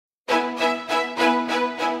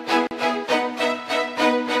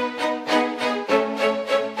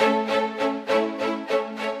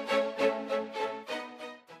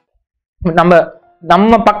நம்ம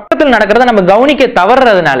நம்ம பக்கத்தில் நடக்கிறத நம்ம கவனிக்க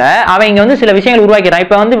தவறுறதுனால அவங்க வந்து சில விஷயங்கள் உருவாக்கிறான்.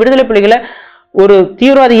 இப்ப வந்து விடுதலை புலிகளை ஒரு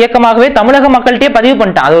தீவிரவாத இயக்கமாகவே தமிழக மக்கள்கிட்டயே பதிவு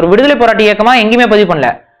பண்ணிட்டான். அது ஒரு விடுதலை போராட்ட இயக்கமா எங்கேயுமே பதிவு பண்ணல,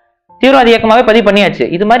 தீவிரவாத இயக்கமாகவே பதிவு பண்ணியாச்சு.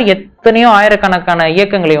 இது மாதிரி எத்தனையோ ஆயிரக்கணக்கான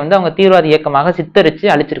இயக்கங்களை வந்து அவங்க தீவிரவாத இயக்கமாக சித்தரிச்சு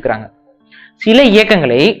அழிச்சிருக்கிறாங்க. சில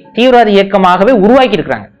இயக்கங்களை தீவிரவாத இயக்கமாகவே உருவாக்கி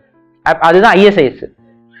இருக்கிறாங்க. அதுதான்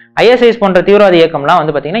ஐஎஸ்ஐஎஸ் போன்ற தீவிரவாத இயக்கம்லாம்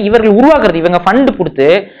வந்து பாத்தீங்கன்னா இவர்கள் உருவாக்குறது. இவங்க ஃபண்ட் கொடுத்து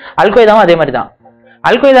அல்கொய்தாவும் அதே மாதிரி தான்.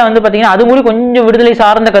 அல்கொய்தா வந்து பாத்தீங்கன்னா அது கூட கொஞ்சம் விடுதலை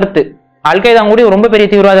சார்ந்த கருத்து. அல்கொய்தா கூட ரொம்ப பெரிய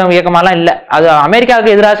தீவிரவாத இயக்கமாலாம் இல்ல, அது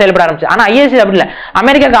அமெரிக்காவுக்கு எதிராக செயல்பட ஆரம்பிச்சு. ஆனா ஐஎஸ்ஐஎஸ் அப்படி இல்ல,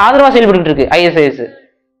 அமெரிக்காவுக்கு ஆதரவா செயல்பட்டு இருக்கு ஐஎஸ்ஐஎஸ்.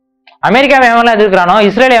 அமெரிக்காவை எவெல்லாம் எதிர்க்கிறானோ,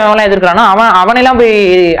 இஸ்ரேல் எவெல்லாம் எதிர்க்கிறானோ அவனெல்லாம் போய்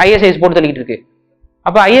ஐஎஸ்ஐஎஸ் போட்டு தள்ளிக்கிட்டு இருக்கு.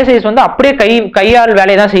 அப்ப ஐஎஸ்ஐஎஸ் வந்து அப்படியே கையால்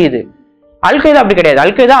வேலையை தான் செய்யுது. அல்கொய்தா அப்படி கிடையாது.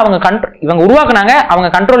 அல்கொய்தா இவங்க உருவாக்குனாங்க, அவங்க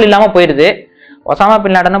கண்ட்ரோல் இல்லாம போயிருது. ஒசாமா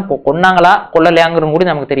பின் லாடனை கொன்னாங்களா கொல்லலையாங்கிறது கூட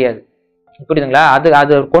நமக்கு தெரியாது, புரியுதுங்களா?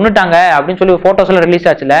 அது கொன்னுட்டாங்க அப்படின்னு சொல்லி போட்டோஸ் எல்லாம் ரிலீஸ்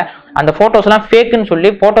ஆச்சுல, அந்த போட்டோஸ் எல்லாம் ஃபேக்குன்னு சொல்லி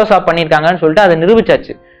போட்டோஷாப் பண்ணிருக்காங்கன்னு சொல்லிட்டு அதை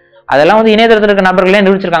நிரூபிச்சாச்சு. அதெல்லாம் வந்து இணையதளத்தில் இருக்க நபர்களே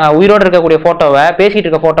நிரூபிச்சிருக்காங்க. உயிரோடு இருக்கக்கூடிய போட்டோவை, பேசிட்டு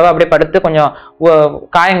இருக்க போட்டோவை அப்படியே படுத்து கொஞ்சம்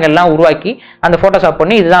காயங்கள்லாம் உருவாக்கி அந்த போட்டோஷாப்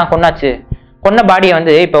பண்ணி இதுதான் கொன்னாச்சு. கொன்ன பாடியை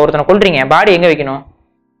வந்து இப்ப ஒருத்தனை கொல்றீங்க, பாடி எங்க வைக்கணும்,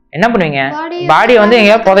 என்ன பண்ணுவீங்க? பாடியை வந்து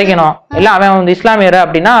எங்கேயாவது புதைக்கணும். இல்ல அவன் வந்து இஸ்லாமியர்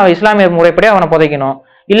அப்படின்னா இஸ்லாமியர் முறைப்படி அவனை புதைக்கணும்.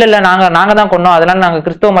 இல்ல நாங்க தான் கொண்டோம், அதனால நாங்க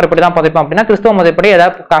கிறிஸ்தவ முறைப்படி தான் புதைப்போம் அப்படின்னா கிறிஸ்தவ முறைப்படி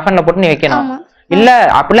ஏதாவது கஃன்ல போட்டு நீ வைக்கணும். இல்ல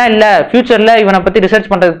அப்படிலாம் இல்ல, ஃபியூச்சர்ல இவனை பத்தி ரிசர்ச்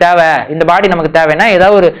பண்றதுக்கு தேவை, இந்த பாடி நமக்கு தேவைன்னா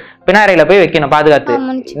ஏதாவது ஒரு பினாரையில போய் வைக்கணும் பாதுகாத்து.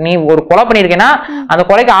 நீ ஒரு கொலை பண்ணிருக்கேன்னா அந்த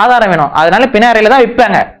கொலைக்கு ஆதாரம் வேணும், அதனால பினாரையில தான்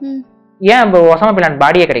வைப்பாங்க. ஏன் இப்போ ஒசாமா பின் லாடன்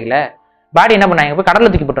பாடியே கிடைக்கல? பாடி என்ன பண்ணாங்க? போய்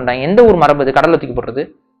கடல்ல தூக்கி போட்டுட்டாங்க. எந்த ஊர் மரபு அது கடல்ல தூக்கி போடுறது?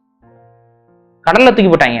 கடல்ல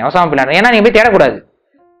தூக்கி போட்டாங்க ஒசாமா பின் லாடன். ஏன்னா நீங்க போய் தேடக்கூடாது,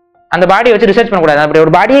 அந்த பாடியை வச்சு ரிசர்ச் பண்ணக்கூடாது. அப்படி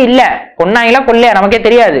ஒரு பாடியே இல்ல, கொன்னாங்களா கொல்லையா நமக்கே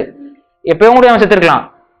தெரியாது, எப்பயும் கூட அவன் செத்துருக்கலாம்.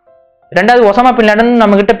 ரெண்டாவது ஒசாமா பின் லாடன்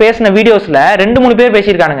நம்ம கிட்ட பேசின வீடியோஸ்ல 2-3 பேர்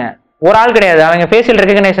பேசியிருக்கானுங்க, ஒரு ஆள் கிடையாது. அவங்க ஃபேஷியல்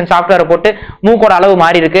ரெகக்னைசேஷன் சாஃப்ட்வேரை போட்டு மூக்கோட அளவு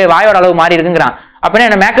மாறி இருக்கு, வாயோட அளவு மாறி இருக்குங்கிறான். அப்படின்னா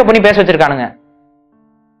என்ன மேக்கப் பண்ணி பேச வச்சிருக்கானுங்க,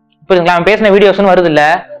 புரியுதுங்களா? அவன் பேசின வீடியோஸ்னு வருது இல்ல,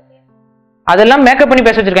 அதெல்லாம் மேக்கப் பண்ணி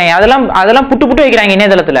பேச வச்சிருக்காங்க. அதெல்லாம் புட்டு வைக்கிறாங்க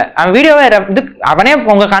இணையதளத்துல. அவன் வீடியோவை அவனே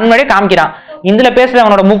உங்க கண் முன்னாடியே காமிக்கிறான். இதுல பேசுற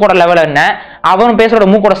அவனோட மூக்கோட லெவல் என்ன, அவன் பேசுற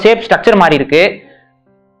மூக்கோட ஷேப் ஸ்ட்ரக்சர் மாறி இருக்கு,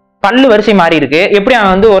 பல்லு வரிசை மாறி இருக்கு. எப்படி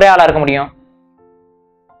அவன் வந்து ஒரே ஆளா இருக்க முடியும்?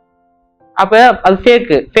 அப்ப அது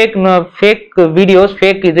ஃபேக் வீடியோஸ்,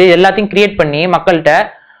 ஃபேக் இது எல்லாத்தையும் கிரியேட் பண்ணி மக்கள்கிட்ட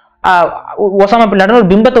ஒசாமா பின் லாடன்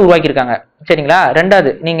ஒரு பிம்பத்தை உருவாக்கி இருக்காங்க, சரிங்களா?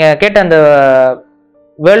 ரெண்டாவது, நீங்க கேட்ட அந்த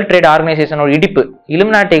வேர்ல்ட் ட்ரேட் ஆர்கனைசேஷனோட இடிப்பு,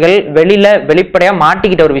 இலுமினாட்டிகள் வெளிப்படையா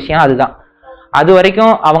மாட்டிக்கிட்ட ஒரு விஷயம் அதுதான். அது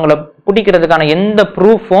வரைக்கும் அவங்கள பிடிக்கிறதுக்கான எந்த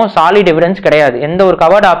ப்ரூஃபும் சாலிட் எவிடன்ஸ் கிடையாது. எந்த ஒரு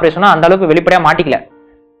கவர்ட் ஆப்ரேஷனும் அந்த அளவுக்கு வெளிப்படையா மாட்டிக்கல.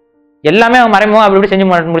 எல்லாமே அவங்க மறைமுகம் அப்படி செஞ்சு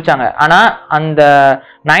முடிச்சாங்க. ஆனா அந்த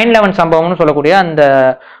 9/11 சம்பவம்னு சொல்லக்கூடிய அந்த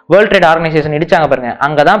வேர்ல்ட் ட்ரேட் ஆர்கனைசேஷன் இடிச்சாங்க பாருங்க,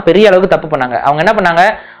 அங்கதான் பெரிய அளவுக்கு தப்பு பண்ணாங்க. அவங்க என்ன பண்ணாங்க?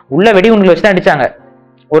 உள்ள வெடிகுண்டுகளை வச்சு தான் அடிச்சாங்க.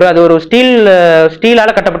 அது ஒரு ஸ்டீலால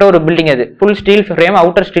கட்டப்பட்ட ஒரு பில்டிங், அது full steel frame,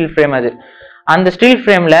 outer steel frame. அது அந்த ஸ்டீல்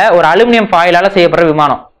ஃப்ரேம்ல ஒரு அலுமினியம் ஃபாயிலால செய்யப்படுற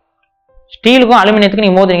விமானம். ஸ்டீலுக்கும் அலுமினியத்துக்கு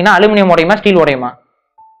நீங்க மோதினீங்கன்னா அலுமினியம் உடையுமா ஸ்டீல் உடையுமா?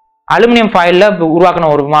 அலுமினியம் ஃபாயில்ல உருவாக்கின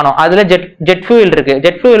ஒரு விமானம். அதுல ஜெட் ஃபியூல் இருக்கு.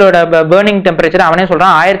 ஜெட் ஃபியூலோட பர்னிங் டெம்பரேச்சர் அவனே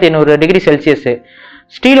சொல்றான் 1800 டிகிரி செல்சியஸ்.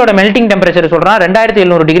 ஸ்டீலோட மெல்டிங் டெம்பரேச்சர் சொல்றான்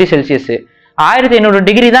 2700 டிகிரி செல்சியஸ். 1500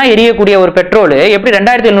 டிகிரி தான் எரியக்கூடிய ஒரு பெட்ரோல் எப்படி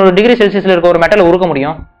 2700 டிகிரி செல்சியஸ்ல இருக்க ஒரு மெட்டலை உருக்க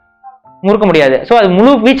முடியும்? உருக்க முடியாது. ஸோ அது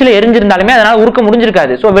முழு வீச்சில் எரிஞ்சிருந்தாலுமே அதனால உருக்க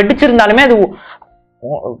முடிஞ்சிருக்காது. ஸோ வெடிச்சிருந்தாலுமே அது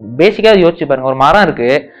பேசிக்கா யோசிச்சு பாருங்க, ஒரு மரம் இருக்கு,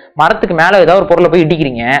 மரத்துக்கு மேல ஏதாவது ஒரு பொருளை போய்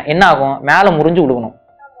இடிக்கிறீங்க, என்ன ஆகும்? மேல முறிஞ்சு விழுகணும்.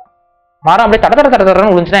 மரம் அப்படியே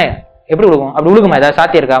தடன்னு விழுந்துச்சுன்னா எப்படி விழுகும்? அப்படி விழுகுமா? ஏதாவது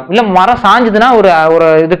சாத்தியம் இருக்கா? இல்ல மரம் சாஞ்சுதுன்னா ஒரு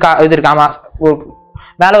இது இருக்காமா,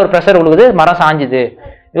 மேல ஒரு ப்ரெஷர் விழுகுது, மரம் சாஞ்சுது,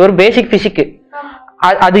 இது ஒரு பேசிக் பிசிக்.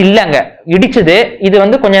 அது இல்லைங்க, இடிச்சது. இது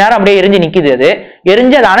வந்து கொஞ்ச நேரம் அப்படியே எரிஞ்சு நிக்குது. அது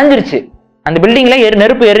எரிஞ்சு அது அணைஞ்சிருச்சு. அந்த பில்டிங்ல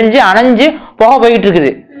நெருப்பு எரிஞ்சு அணைஞ்சு புகை போயிட்டு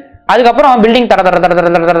இருக்குது. அதுக்கப்புறம் பில்டிங்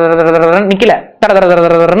நிக்கல,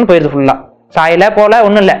 தரன்னு போயிருது. ஃபுல்லா சாயில போல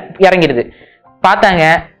ஒண்ணும் இல்ல, இறங்கிடுது. பார்த்தாங்க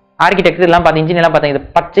ஆர்கிடெக்ட் எல்லாம் பார்த்து, இன்ஜினியர் எல்லாம் பார்த்தாங்க,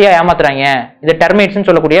 இது பச்சையா ஏமாத்துறாங்க, இது டெர்மைட்ஸ்ன்னு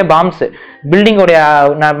சொல்லக்கூடிய பாம்ஸ். பில்டிங்கோடைய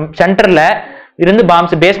சென்டர்ல இருந்து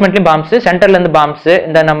பாம்ஸ், பேஸ்மெண்ட்லயும் பாம்ஸ், சென்டர்ல இருந்து பாம்ஸ்.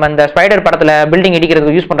 நம்ம இந்த ஸ்பைடர் படத்துல பில்டிங்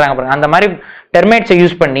இடிக்கிறதுக்கு யூஸ் பண்றாங்க பாருங்க, அந்த மாதிரி டெர்மைட்ஸை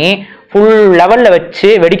யூஸ் பண்ணி ஃபுல் லெவல்ல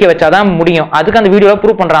வச்சு வெடிக்க வச்சாதான் முடியும். அதுக்கு அந்த வீடியோல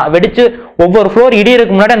ப்ரூவ் பண்றான். வெடிச்சு ஒவ்வொரு ஃப்ளோர்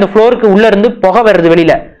இடியறதுக்கு முன்னாடி அந்த ஃப்ளோருக்கு உள்ள இருந்து புகை வருது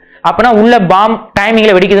வெளியில. அப்பனா உள்ள பாம்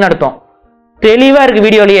டைமிங்ல வெடிக்குதுன்னு அர்த்தம். தெளிவா இருக்கு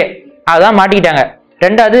வீடியோலயே. அதான் மாட்டிக்கிட்டாங்க.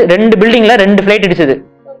 ரெண்டாவது, 2 பில்டிங்ல 2 ஃபிளைட் இடிச்சது.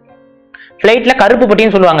 ஃபிளைட்ல கருப்பு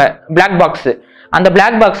பட்டின்னு சொல்லுவாங்க, பிளாக் பாக்ஸ். அந்த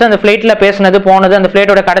பிளாக் பாக்ஸ் அந்த ஃபிளைட்ல பேசினது போனது, அந்த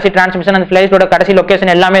ஃபிளைட்டோட கடைசி டிரான்ஸ்மிஷன், அந்த ஃபிளைட்டோட கடைசி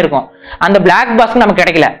லொகேஷன் எல்லாமே இருக்கும். அந்த பிளாக் பாக்ஸ் நமக்கு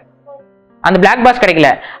கிடைக்கல. அந்த பிளாக் பாக்ஸ்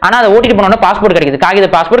கிடைக்கல. ஆனா அதை ஓட்டிட்டு போனோம்னா பாஸ்போர்ட் கிடைக்குது, காகித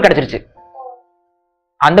பாஸ்போர்ட் கிடைச்சிருச்சு.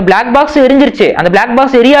 அந்த பிளாக் பாக்ஸ் எரிஞ்சிருச்சு. அந்த பிளாக்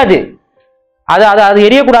பாக்ஸ் எரியாது. அது அது அது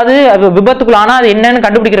எரியக்கூடாது, அது விபத்துக்குள்ள. ஆனா அது என்னன்னு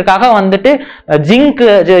கண்டுபிடிக்கிறதுக்காக வந்துட்டு ஜிங்க்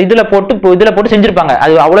இதுல போட்டு செஞ்சிருப்பாங்க.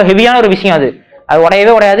 அது அவ்வளவு ஹெவியான ஒரு விஷயம். அது அது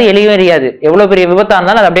உடையவே உடையாது, எரியவே எரியாது. எவ்வளவு பெரிய விபத்தா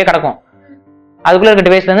இருந்தாலும் அது அப்படியே கிடக்கும். அதுக்குள்ள இருக்க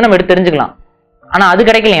டிவைஸ்ல இருந்து நம்ம எடுத்து தெரிஞ்சுக்கலாம். ஆனா அது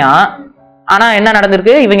கிடைக்கலையா. ஆனா என்ன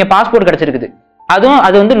நடந்திருக்கு, இவங்க பாஸ்போர்ட் கிடைச்சிருக்குது. அதுவும்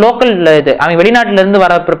அது வந்து லோக்கல் இது, அவன் வெளிநாட்டுல இருந்து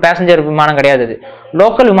வர பேசஞ்சர் விமானம் கிடையாது. அது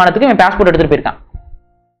லோக்கல் விமானத்துக்கு இவன் பாஸ்போர்ட் எடுத்துட்டு போயிருக்கான்.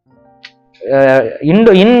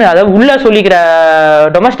 அதாவது உள்ள சொல்லிக்கிற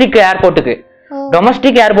டொமஸ்டிக் ஏர்போர்ட்டுக்கு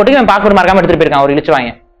இவன் பாஸ்போர்ட் மறக்காம எடுத்துட்டு போயிருக்கான். ஒரு இழிச்சு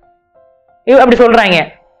வாங்க அப்படி சொல்றாங்க.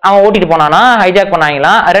 அவன் ஓட்டிட்டு போனானா, ஹைஜாக்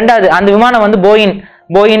பண்ணாங்களாம். ரெண்டாவது, அந்த விமானம் வந்து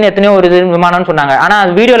போயின் எத்தனையோ ஒரு விமானம்னு சொன்னாங்க. ஆனா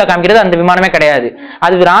அது வீடியோல காமிக்கிறது அந்த விமானமே கிடையாது.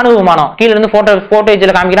 அது ராணுவ விமானம். கீழே இருந்து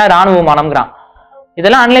போட்டோஜில காமிக்கிறா ராணுவ விமானம்ங்கிறான்.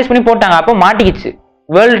 இதெல்லாம் அனலைஸ் பண்ணி போட்டாங்க. அப்போ மாட்டிக்கிச்சு.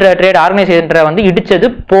 வேர்ல்டு ட்ரேட் ஆர்கனைசேஷன் வந்து இடிச்சது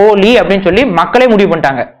போலி அப்படின்னு சொல்லி மக்களே முடிவு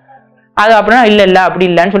பண்ணிட்டாங்க. அது அப்படின்னா இல்ல அப்படி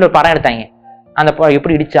இல்லைன்னு சொல்லி ஒரு படம் எடுத்தாங்க. அந்த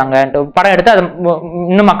எப்படி இடிச்சாங்க படம் எடுத்து அது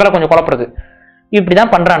இன்னும் மக்களை கொஞ்சம் குழப்புறது.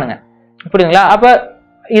 இப்படிதான் பண்றானுங்க, புரியுதுங்களா? அப்ப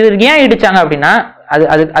இது ஏன் இடிச்சாங்க அப்படின்னா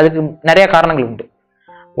அதுக்கு நிறைய காரணங்கள் உண்டு.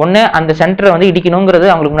 ஒண்ணு, அந்த சென்டரை வந்து இடிக்கணுங்கிறது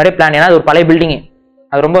அவங்களுக்கு முன்னாடியே பிளான். ஏன்னா அது ஒரு பழைய பில்டிங்,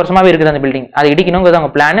 அது ரொம்ப வருஷமாவே இருக்குது அந்த பில்டிங். அதை இடிக்கணுங்கிறது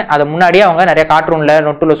அவங்க பிளான். அதை முன்னாடியே அவங்க நிறைய கார்ட்டூன்ல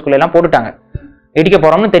நொட்டுல ஸ்கூல்ல எல்லாம் போட்டுட்டாங்க. இடிக்க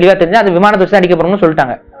போறோம்னு தெளிவா தெரிஞ்சு அது விமானத்தை வச்சு தான் அடிக்க போறோம்னு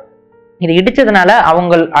சொல்லிட்டாங்க. இது இடிச்சதுனால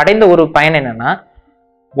அவங்க அடைந்த ஒரு பயன் என்னன்னா,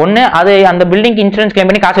 ஒண்ணு, அது அந்த பில்டிங்க்கு இன்சூரன்ஸ் கிளைம்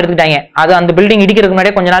பண்ணி காசு எடுத்துக்கிட்டாங்க. அது அந்த பில்டிங் இடிக்கிறதுக்கு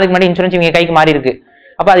முன்னாடியே கொஞ்ச நாளைக்கு முன்னாடி இன்சூரன்ஸ் இவங்க கைக்கு மாறி இருக்கு.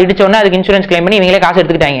 அப்ப அது இடிச்ச உடனே அதுக்கு இன்சூரன்ஸ் கிளைம் பண்ணி இவங்களே காசு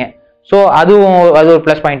எடுத்துக்கிட்டாங்க. ஸோ அது ஒரு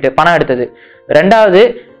பிளஸ் பாயிண்ட், பணம் எடுத்தது. ரெண்டாவது,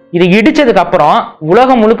 இது இடிச்சதுக்கு அப்புறம்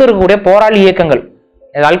உலகம் முழுக்க இருக்கக்கூடிய போராளி இயக்கங்கள்,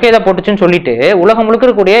 அல்கைதா போட்டுச்சுன்னு சொல்லிட்டு உலகம் முழுக்க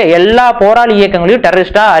இருக்கக்கூடிய எல்லா போராளி இயக்கங்களையும்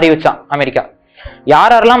டெரரிஸ்டா அறிவிச்சான் அமெரிக்கா.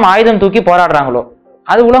 யாரெல்லாம் ஆயுதம் தூக்கி போராடுறாங்களோ,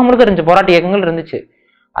 அது உலகம் முழுக்க இருந்துச்சு, போராட்ட இயக்கங்கள் இருந்துச்சு.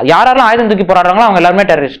 யாரெல்லாம் ஆயுதம் தூக்கி போராடுறாங்களோ அவங்க எல்லாருமே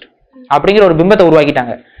டெரரிஸ்ட் அப்படிங்கிற ஒரு பிம்பத்தை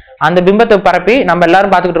உருவாக்கிட்டாங்க. அந்த பிம்பத்தை பரப்பி நம்ம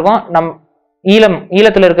எல்லாரும் பார்த்துக்கிட்டு இருக்கோம்.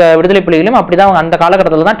 ஈழத்துல இருக்க விடுதலை புலிகளும் அப்படிதான். அவங்க அந்த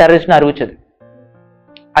காலகட்டத்தில் தான் டெரரிஸ்ட்னு அறிவிச்சது.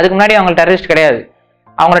 அதுக்கு முன்னாடி அவங்க டெரரிஸ்ட் கிடையாது.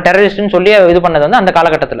 அவங்கள டெரரிஸ்ட்னு சொல்லி இது பண்ணது வந்து அந்த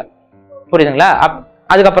காலகட்டத்தில், புரியுதுங்களா?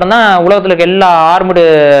 அதுக்கப்புறம் தான் உலகத்துல இருக்க எல்லா ஆர்ம்டு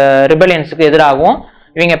ரிபெலியன்ஸுக்கு எதிராகவும்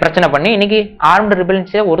இவங்க பிரச்சனை பண்ணி இன்னைக்கு ஆர்ம்டு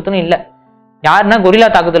ரிபெலியன்ஸே ஒருத்தனும் இல்லை. யாருன்னா கொரில்லா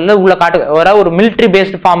தாக்குதல்ல உள்ள ஒரு மிலிட்ரி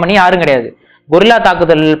பேஸ்டு ஃபார்ம் பண்ணி யாரும் கிடையாது. கொரில்லா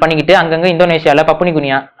தாக்குதல் பண்ணிக்கிட்டு அங்கங்க இந்தோனேஷியால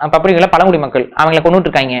பப்புனிகுனியா பழங்குடி மக்கள் அவங்களை கொண்டுட்டு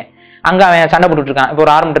இருக்காங்க. அங்க அவன் சண்டை போட்டுட்டு இருக்கான். இப்போ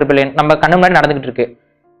ஒரு ஆர்ம்டு ரிபெலியன் நம்ம கண்ணு முன்னாடி நடந்துகிட்டு இருக்கு.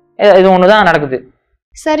 இது ஒண்ணுதான் நடக்குது.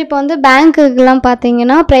 சார், இப்போ வந்து பேங்க்குக்கெலாம்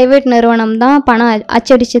பார்த்தீங்கன்னா ப்ரைவேட் நிறுவனம் தான் பணம்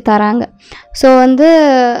அச்சடித்து தராங்க. ஸோ வந்து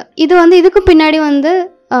இதுக்கு பின்னாடி வந்து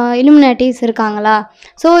இலுமினாட்டிஸ் இருக்காங்களா?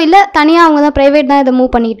 ஸோ இல்லை தனியாக அவங்க தான் ப்ரைவேட் தான் இதை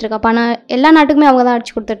மூவ் பண்ணிக்கிட்டு இருக்கா? பணம் எல்லா நாட்டுக்குமே அவங்க தான்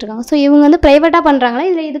அடிச்சு கொடுத்துட்ருக்காங்க. ஸோ இவங்க வந்து ப்ரைவேட்டாக பண்ணுறாங்களா,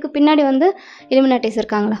 இல்லை இதுக்கு பின்னாடி வந்து இலுமினாட்டிஸ்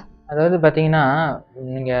இருக்காங்களா? அதாவது பார்த்தீங்கன்னா,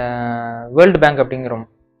 நீங்கள் வேர்ல்டு பேங்க் அப்படிங்கிறோம்.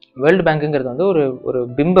 வேர்ல்டு பேங்க்குங்கிறது வந்து ஒரு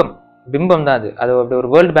பிம்பம் தான். அது அப்படி ஒரு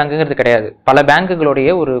வேர்ல்டு பேங்க்குங்கிறது கிடையாது. பல பேங்குகளுடைய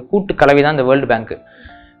ஒரு கூட்டு கலவை தான் இந்த வேர்ல்டு பேங்க்.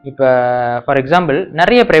 இப்போ ஃபார் எக்ஸாம்பிள்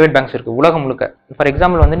நிறைய பிரைவேட் பேங்க்ஸ் இருக்குது உலகம் முழுக்க. ஃபார்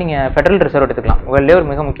எக்ஸாம்பிள் வந்து நீங்கள் ஃபெடரல் ரிசர்வ் எடுத்துக்கலாம். வேர்ல்ட்லேயே ஒரு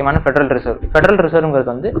மிக முக்கியமான ஃபெடரல் ரிசர்வ்ங்கிறது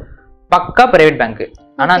வந்து பக்கா பிரைவேட் பேங்க்.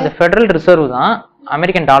 ஆனால் அந்த ஃபெடரல் ரிசர்வ் தான்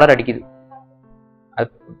அமெரிக்கன் டாலர் அடிக்குது.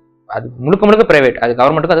 அது முழுக்க பிரைவேட். அது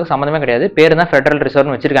கவர்மெண்ட்டுக்கும் அதுக்கு சம்மந்தமே கிடையாது. பேர் தான் ஃபெடரல்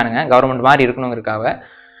ரிசர்வ்னு வச்சிருக்கானுங்க, கவர்மெண்ட் மாதிரி இருக்கணுங்கிறதுக்காக.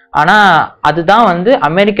 ஆனால் அதுதான் வந்து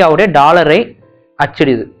அமெரிக்காவுடைய டாலரை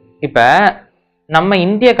அச்சிடுது. இப்போ நம்ம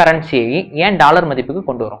இந்திய கரன்சியை ஏன் டாலர் மதிப்புக்கு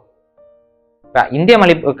கொண்டு வரோம்? இப்போ இந்திய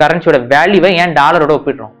கரன்சியோட வேல்யூவை ஏன் டாலரோட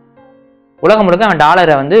ஒப்பிடுறோம்? உலகம் முழுக்க அவன்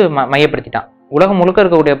டாலரை வந்து மையப்படுத்திட்டான். உலகம் முழுக்க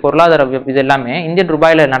இருக்கக்கூடிய பொருளாதார இது எல்லாமே இந்தியன்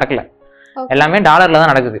ரூபாயில நடக்கல, எல்லாமே டாலர்ல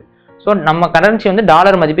தான் நடக்குது. ஸோ நம்ம கரன்சி வந்து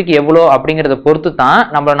டாலர் மதிப்புக்கு எவ்வளோ அப்படிங்கிறத பொறுத்து தான்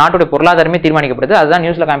நம்ம நாட்டுடைய பொருளாதாரமே தீர்மானிக்கப்படுது. அதுதான்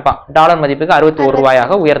நியூஸ்ல காமிப்பான். டாலர் மதிப்புக்கு 61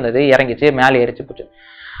 ரூபாயாக உயர்ந்தது, இறங்கிச்சு, மேலே ஏறிச்சு போச்சு.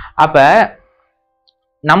 அப்ப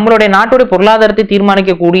நம்மளுடைய நாட்டுடைய பொருளாதாரத்தை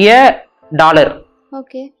தீர்மானிக்கக்கூடிய டாலர்,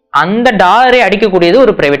 அந்த டாலரை அடிக்கக்கூடியது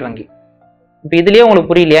ஒரு பிரைவேட் வங்கி. இப்ப இதுலயே உங்களுக்கு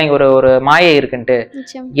புரியலையா இங்க ஒரு மாயை இருக்குன்ட்டு?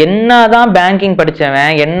 என்னதான் பேங்கிங்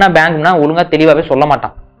படிச்சவன் என்ன பேங்க்னா ஒழுங்கா தெளிவாவே சொல்ல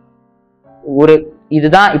மாட்டான். ஒரு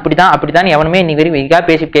இதுதான் இப்படிதான் அப்படிதான் எவனுமே இன்னைக்கு வரைக்கும்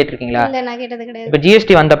பேசி கேட்டிருக்கீங்களா? இப்ப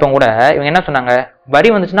ஜிஎஸ்டி வந்தப்ப கூட இவங்க என்ன சொன்னாங்க,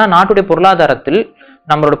 வரி வந்துச்சுன்னா நாட்டுடைய பொருளாதாரத்தில்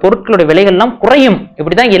நம்மளோட பொருட்களோட விலைகள் எல்லாம் குறையும்.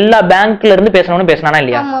 இப்படிதான் எல்லா பேங்க்ல இருந்து பேசணும்னு பேசினானா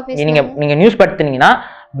இல்லையா? நீங்க நியூஸ் படுத்தினீங்கன்னா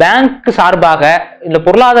பேங்க் சார்பாக இல்ல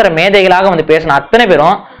பொருளாதார மேதைகளாக வந்து பேசின அத்தனை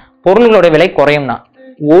பேரும் பொருள்களோட விலை குறையும்னா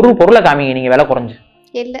ஒரு பொருளை காமிங்க நீங்க விலை குறைஞ்சு.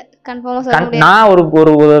 நான்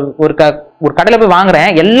ஒரு கடையில போய் வாங்குறேன்,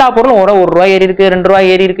 எல்லா பொருளும் ஒரு ரூபாய் ஏறி இருக்கு, 2 ரூபாய்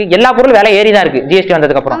ஏறி இருக்கு, எல்லா பொருளும் விலை ஏறி தான் இருக்கு. ஜிஎஸ்டி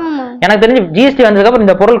வந்ததுக்கு அப்புறம் எனக்கு தெரிஞ்சு ஜிஎஸ்டி வந்ததுக்கு அப்புறம்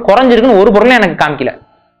இந்த பொருள் குறைஞ்சிருக்குன்னு ஒரு பொருளும் எனக்கு காமிக்கல.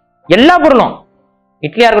 எல்லா பொருளும்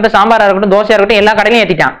இட்லியா இருக்கட்டும், சாம்பாரா இருக்கட்டும், தோசையா இருக்கட்டும், எல்லா கடையிலும்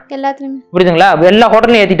ஏத்திட்டான். புரியுதுங்களா? எல்லா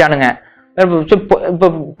ஹோட்டலையும் ஏத்திட்டானுங்க.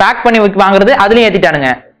 பேக் பண்ணி வாங்குறது அதுலயும் ஏத்திட்டானுங்க.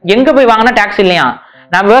 எங்க போய் வாங்கினா டாக்ஸ் இல்லையா?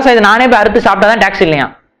 நான் விவசாயத்தை நானே போய் அறுத்து சாப்பிட்டாதான் டாக்ஸ் இல்லையா?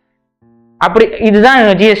 அப்படி இதுதான்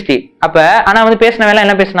ஜிஎஸ்டி. அப்ப ஆனா வந்து பேசின வேலை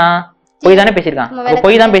என்ன பேசினா, பொய் தானே பேசியிருக்கான்.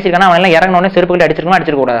 பொய் தான் பேசியிருக்கானா அவன் எல்லாம் இறங்கின உடனே செருப்பு கட்டி அடிச்சிருக்கணும்,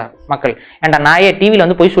 அடிச்சிருக்க கூடாது மக்கள். ஏன்டா நாயே டிவியில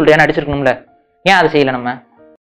வந்து பொய் சொல்றேன்னு அடிச்சிருக்கணும்ல, ஏன் அதை செய்யல நம்ம?